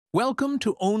Welcome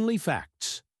to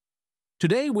OnlyFacts.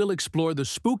 Today we'll explore the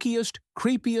spookiest,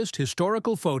 creepiest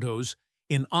historical photos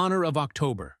in honor of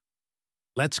October.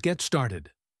 Let's get started.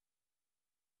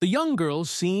 The young girl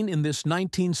seen in this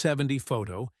 1970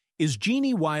 photo is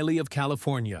Jeannie Wiley of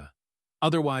California,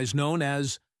 otherwise known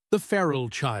as the feral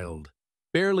child,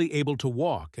 barely able to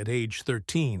walk at age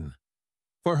 13.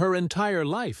 For her entire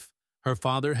life, her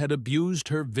father had abused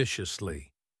her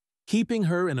viciously, keeping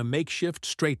her in a makeshift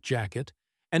straitjacket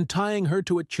and tying her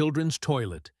to a children's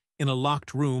toilet in a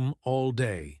locked room all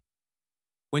day.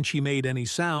 When she made any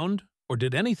sound or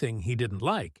did anything he didn't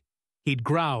like, he'd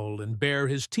growl and bare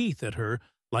his teeth at her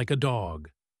like a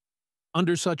dog.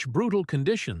 Under such brutal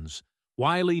conditions,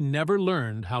 Wiley never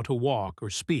learned how to walk or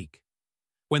speak.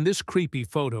 When this creepy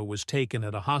photo was taken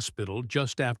at a hospital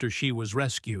just after she was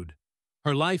rescued,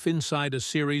 her life inside a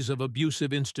series of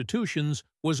abusive institutions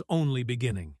was only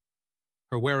beginning.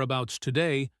 Her whereabouts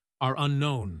today are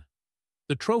unknown.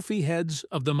 The trophy heads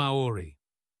of the Maori.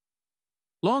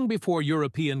 Long before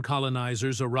European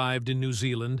colonizers arrived in New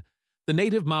Zealand, the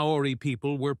native Maori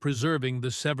people were preserving the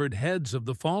severed heads of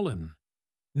the fallen.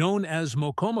 Known as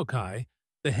mokomokai,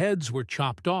 the heads were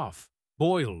chopped off,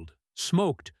 boiled,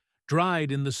 smoked,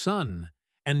 dried in the sun,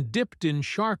 and dipped in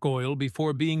shark oil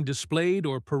before being displayed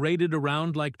or paraded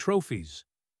around like trophies.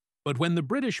 But when the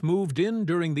British moved in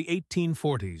during the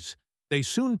 1840s, they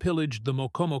soon pillaged the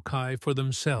mokomokai for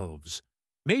themselves.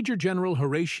 Major General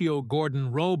Horatio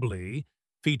Gordon Robley,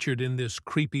 featured in this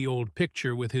creepy old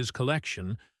picture with his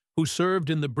collection, who served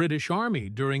in the British Army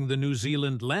during the New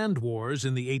Zealand Land Wars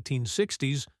in the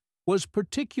 1860s, was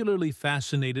particularly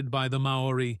fascinated by the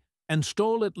Maori and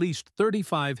stole at least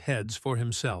 35 heads for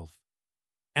himself.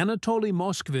 Anatoly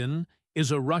Moskvin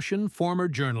is a Russian former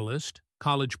journalist,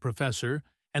 college professor,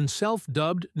 and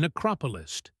self-dubbed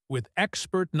necropolist with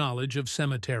expert knowledge of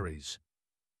cemeteries.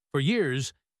 For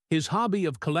years, his hobby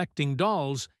of collecting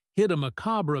dolls hid a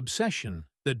macabre obsession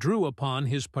that drew upon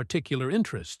his particular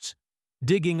interests,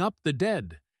 digging up the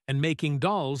dead and making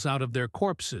dolls out of their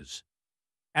corpses.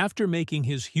 After making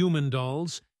his human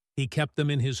dolls, he kept them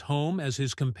in his home as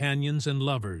his companions and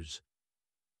lovers.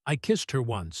 "I kissed her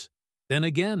once, then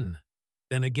again,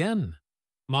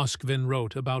 Moskvin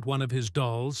wrote about one of his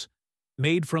dolls,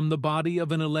 made from the body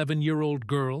of an 11-year-old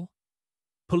girl.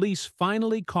 Police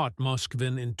finally caught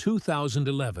Moskvin in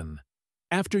 2011,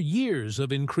 after years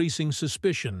of increasing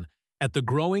suspicion at the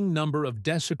growing number of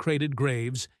desecrated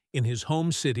graves in his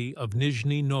home city of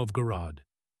Nizhny Novgorod.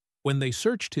 When they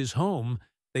searched his home,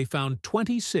 they found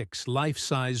 26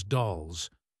 life-size dolls,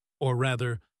 or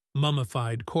rather,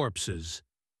 mummified corpses,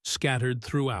 scattered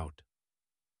throughout.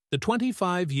 The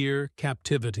 25-year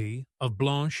captivity of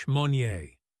Blanche Monnier.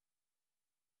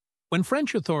 When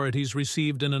French authorities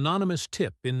received an anonymous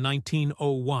tip in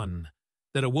 1901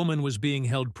 that a woman was being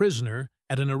held prisoner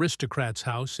at an aristocrat's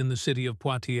house in the city of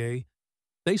Poitiers,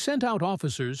 they sent out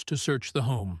officers to search the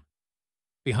home.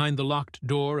 Behind the locked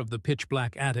door of the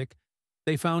pitch-black attic,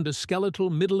 they found a skeletal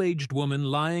middle-aged woman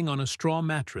lying on a straw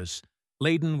mattress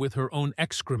laden with her own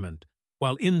excrement,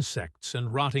 while insects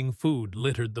and rotting food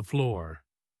littered the floor.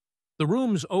 The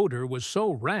room's odor was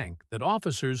so rank that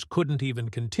officers couldn't even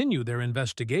continue their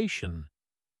investigation.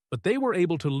 But they were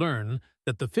able to learn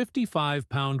that the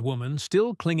 55-pound woman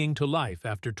still clinging to life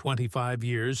after 25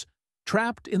 years,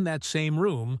 trapped in that same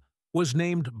room, was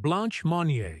named Blanche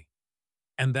Monnier,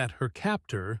 and that her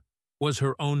captor was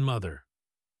her own mother.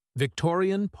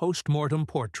 Victorian post-mortem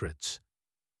portraits.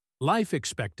 Life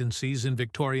expectancies in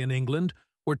Victorian England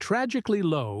were tragically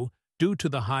low due to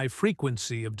the high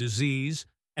frequency of disease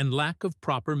and lack of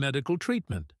proper medical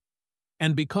treatment.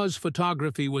 And because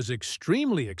photography was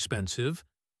extremely expensive,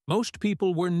 most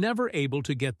people were never able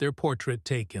to get their portrait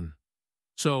taken.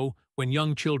 So, when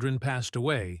young children passed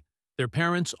away, their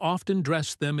parents often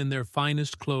dressed them in their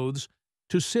finest clothes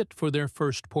to sit for their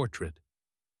first portrait,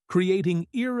 creating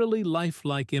eerily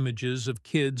lifelike images of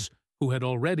kids who had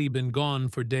already been gone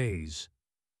for days.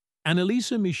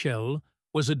 Anneliese Michel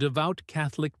was a devout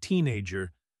Catholic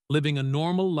teenager living a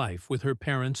normal life with her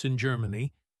parents in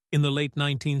Germany in the late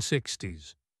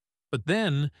 1960s. But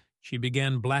then, she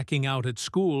began blacking out at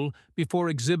school before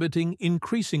exhibiting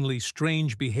increasingly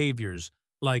strange behaviors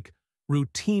like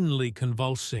routinely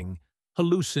convulsing,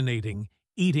 hallucinating,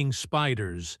 eating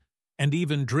spiders, and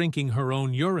even drinking her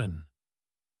own urine.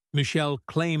 Michelle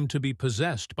claimed to be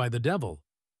possessed by the devil,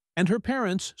 and her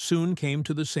parents soon came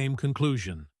to the same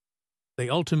conclusion. They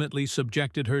ultimately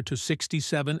subjected her to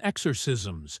 67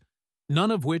 exorcisms, none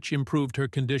of which improved her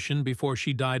condition before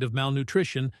she died of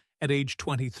malnutrition at age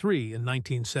 23 in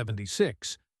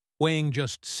 1976, weighing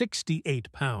just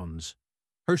 68 pounds.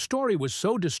 Her story was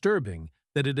so disturbing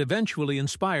that it eventually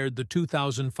inspired the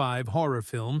 2005 horror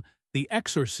film The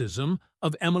Exorcism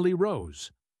of Emily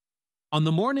Rose. On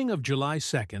the morning of July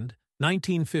 2nd,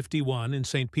 1951, in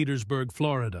St. Petersburg,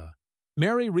 Florida,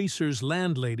 Mary Reeser's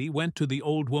landlady went to the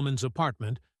old woman's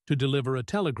apartment to deliver a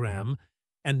telegram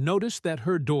and noticed that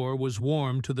her door was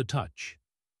warm to the touch.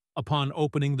 Upon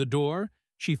opening the door,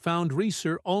 she found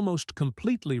Reeser almost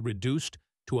completely reduced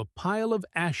to a pile of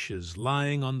ashes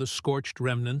lying on the scorched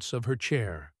remnants of her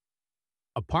chair.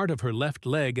 A part of her left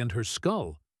leg and her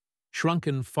skull,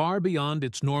 shrunken far beyond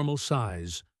its normal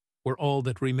size, were all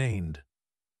that remained.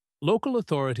 Local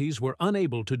authorities were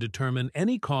unable to determine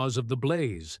any cause of the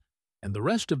blaze, and the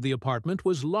rest of the apartment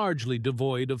was largely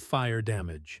devoid of fire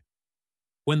damage.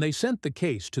 When they sent the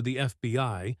case to the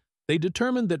FBI, they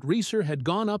determined that Reeser had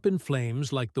gone up in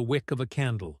flames like the wick of a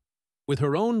candle, with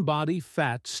her own body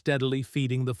fat steadily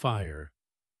feeding the fire.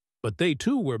 But they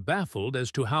too were baffled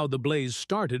as to how the blaze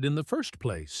started in the first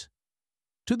place.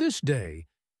 To this day,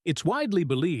 it's widely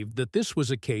believed that this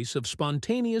was a case of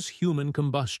spontaneous human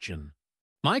combustion.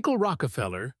 Michael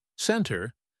Rockefeller,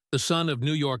 Center, the son of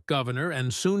New York Governor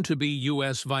and soon-to-be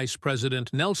U.S. Vice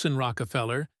President Nelson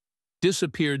Rockefeller,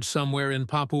 disappeared somewhere in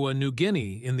Papua New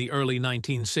Guinea in the early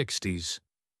 1960s.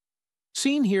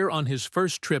 Seen here on his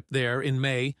first trip there in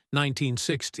May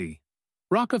 1960,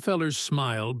 Rockefeller's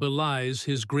smile belies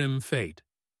his grim fate.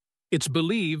 It's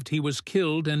believed he was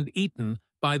killed and eaten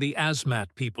by the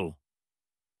Asmat people,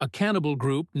 a cannibal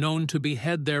group known to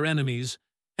behead their enemies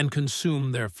and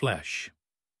consume their flesh.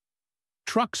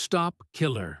 Truck Stop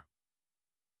Killer.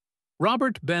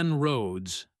 Robert Ben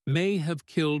Rhodes may have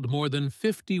killed more than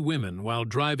 50 women while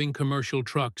driving commercial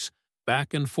trucks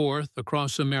back and forth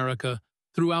across America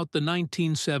throughout the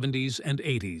 1970s and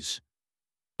 80s.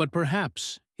 But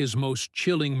perhaps his most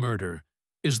chilling murder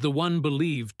is the one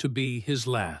believed to be his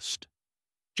last.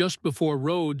 Just before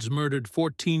Rhodes murdered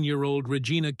 14-year-old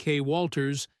Regina K.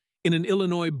 Walters in an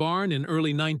Illinois barn in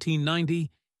early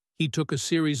 1990, he took a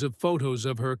series of photos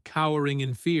of her cowering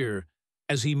in fear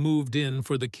as he moved in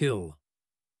for the kill.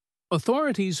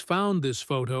 Authorities found this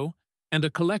photo and a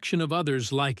collection of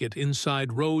others like it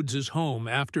inside Rhodes's home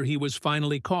after he was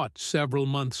finally caught several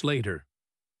months later.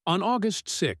 On August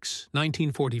 6,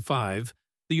 1945,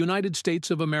 the United States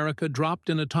of America dropped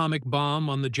an atomic bomb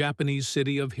on the Japanese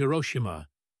city of Hiroshima,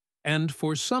 and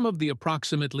for some of the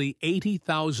approximately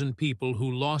 80,000 people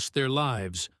who lost their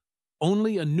lives,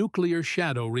 only a nuclear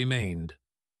shadow remained.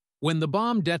 When the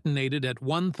bomb detonated at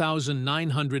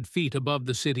 1,900 feet above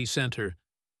the city center,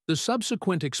 the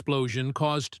subsequent explosion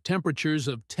caused temperatures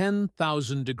of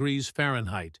 10,000 degrees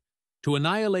Fahrenheit to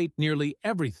annihilate nearly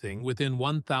everything within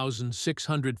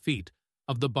 1,600 feet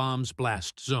of the bomb's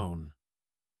blast zone.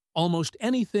 Almost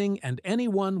anything and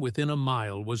anyone within a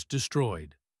mile was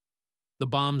destroyed. The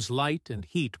bomb's light and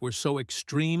heat were so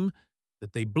extreme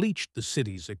that they bleached the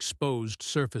city's exposed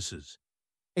surfaces,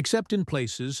 except in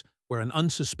places where an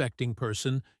unsuspecting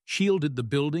person shielded the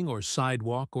building or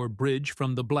sidewalk or bridge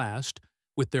from the blast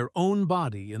with their own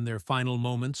body in their final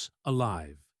moments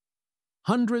alive.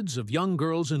 Hundreds of young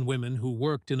girls and women who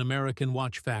worked in American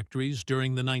watch factories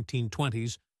during the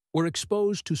 1920s were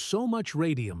exposed to so much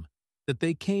radium that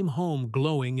they came home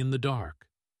glowing in the dark.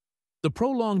 The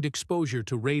prolonged exposure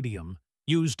to radium,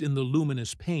 used in the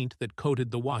luminous paint that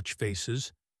coated the watch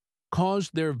faces,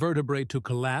 caused their vertebrae to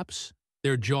collapse,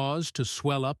 their jaws to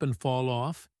swell up and fall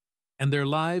off, and their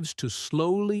lives to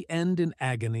slowly end in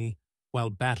agony while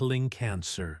battling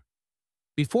cancer.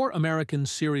 Before American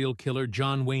serial killer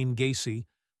John Wayne Gacy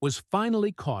was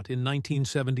finally caught in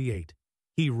 1978,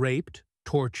 he raped,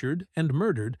 tortured, and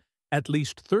murdered at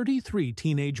least 33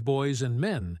 teenage boys and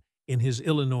men in his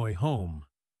Illinois home.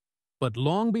 But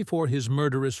long before his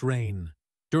murderous reign,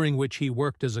 during which he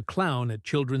worked as a clown at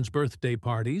children's birthday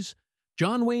parties,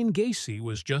 John Wayne Gacy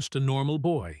was just a normal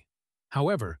boy.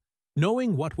 However,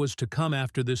 knowing what was to come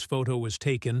after this photo was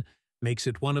taken makes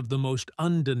it one of the most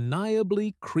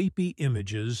undeniably creepy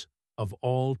images of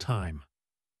all time.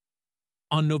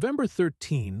 On November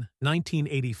 13,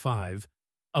 1985,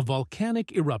 a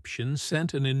volcanic eruption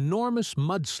sent an enormous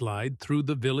mudslide through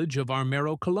the village of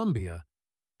Armero, Colombia,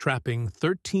 trapping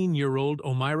 13-year-old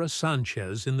Omaira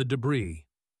Sanchez in the debris.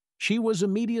 She was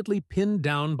immediately pinned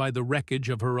down by the wreckage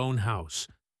of her own house,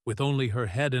 with only her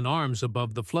head and arms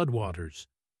above the floodwaters.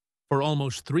 For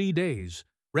almost 3 days,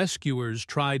 rescuers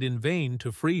tried in vain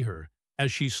to free her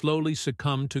as she slowly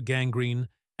succumbed to gangrene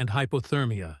and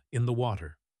hypothermia in the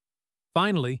water.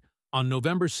 Finally, on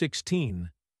November 16,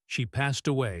 she passed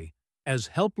away as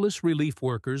helpless relief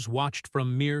workers watched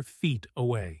from mere feet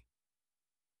away.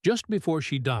 Just before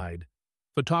she died,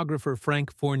 photographer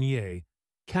Frank Fournier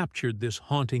captured this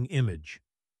haunting image.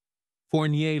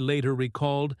 Fournier later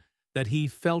recalled that he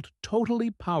felt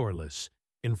totally powerless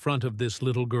in front of this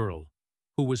little girl,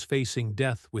 who was facing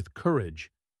death with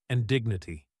courage and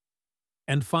dignity.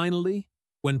 And finally,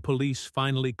 when police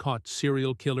finally caught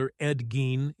serial killer Ed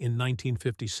Gein in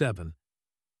 1957,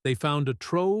 they found a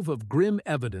trove of grim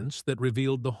evidence that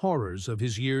revealed the horrors of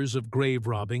his years of grave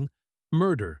robbing,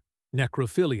 murder,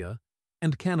 necrophilia,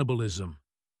 and cannibalism.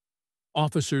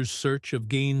 Officers' search of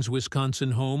Gein's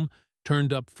Wisconsin home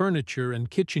turned up furniture and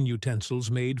kitchen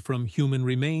utensils made from human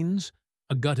remains,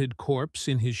 a gutted corpse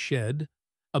in his shed,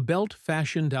 a belt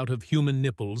fashioned out of human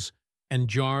nipples, and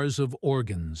jars of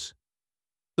organs.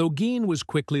 Though Gein was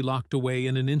quickly locked away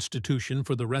in an institution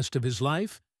for the rest of his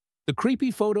life, the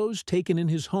creepy photos taken in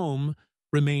his home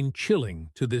remain chilling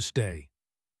to this day.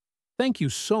 Thank you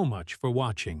so much for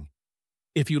watching.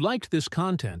 If you liked this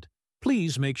content,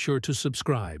 please make sure to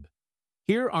subscribe.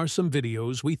 Here are some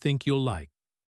videos we think you'll like.